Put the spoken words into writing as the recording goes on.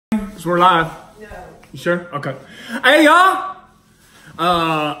Because we're live. No. You sure? Okay. Hey, y'all.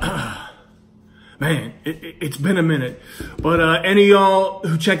 Man, it's been a minute. But any of y'all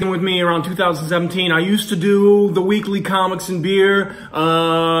who checked in with me around 2017, I used to do the weekly comics and beer.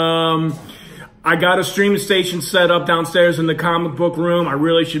 I got a streaming station set up downstairs in the comic book room. I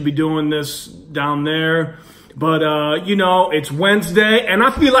really should be doing this down there. But, you know, it's Wednesday and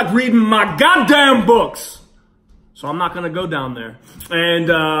I feel like reading my goddamn books. So I'm not going to go down there. And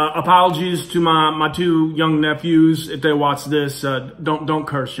apologies to my two young nephews if they watch this. Don't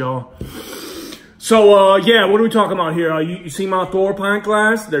curse, y'all. So, yeah, what are we talking about here? You see my Thor pint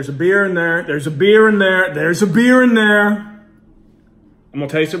glass? There's a beer in there. There's a beer in there. There's a beer in there. I'm going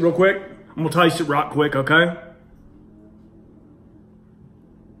to taste it real quick. I'm going to taste it right quick, okay?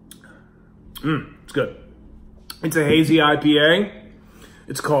 It's good. It's a hazy IPA.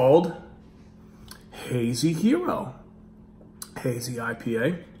 It's called Hazy Hero. Hazy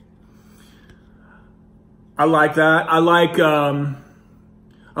IPA. I like that. I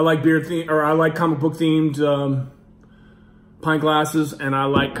like beer theme, or I like comic book themed pint glasses, and I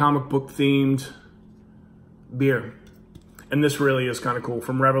like comic book themed beer. And this really is kind of cool.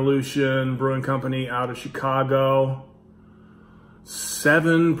 From Revolution Brewing Company out of Chicago.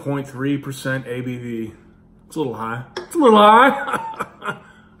 7.3% ABV. It's a little high. It's a little high.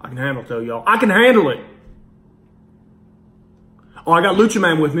 I can handle it though, y'all. I can handle it. Oh, I got Lucha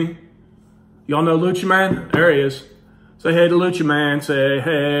Man with me. Y'all know Lucha Man? There he is. Say hey to Lucha Man. Say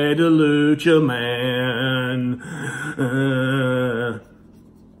hey to Lucha Man.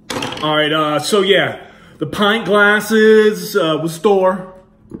 All right, so yeah. The pint glasses was Thor.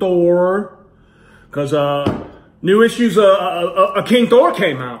 Because new issues of King Thor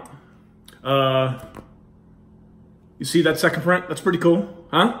came out. You see that second print? That's pretty cool.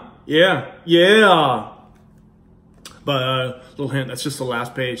 Huh? Yeah. But little hint, that's just the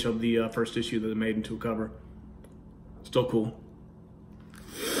last page of the first issue that they made into a cover. Still cool.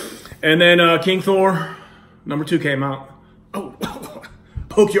 And then King Thor #2 came out. Oh,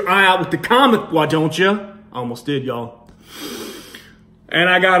 poke your eye out with the comic, why don't you? I almost did, y'all. And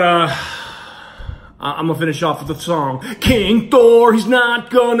I got I'm gonna finish off with the song. King Thor, he's not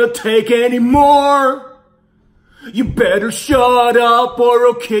gonna take any more. You better shut up or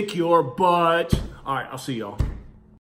he'll kick your butt. All right, I'll see y'all.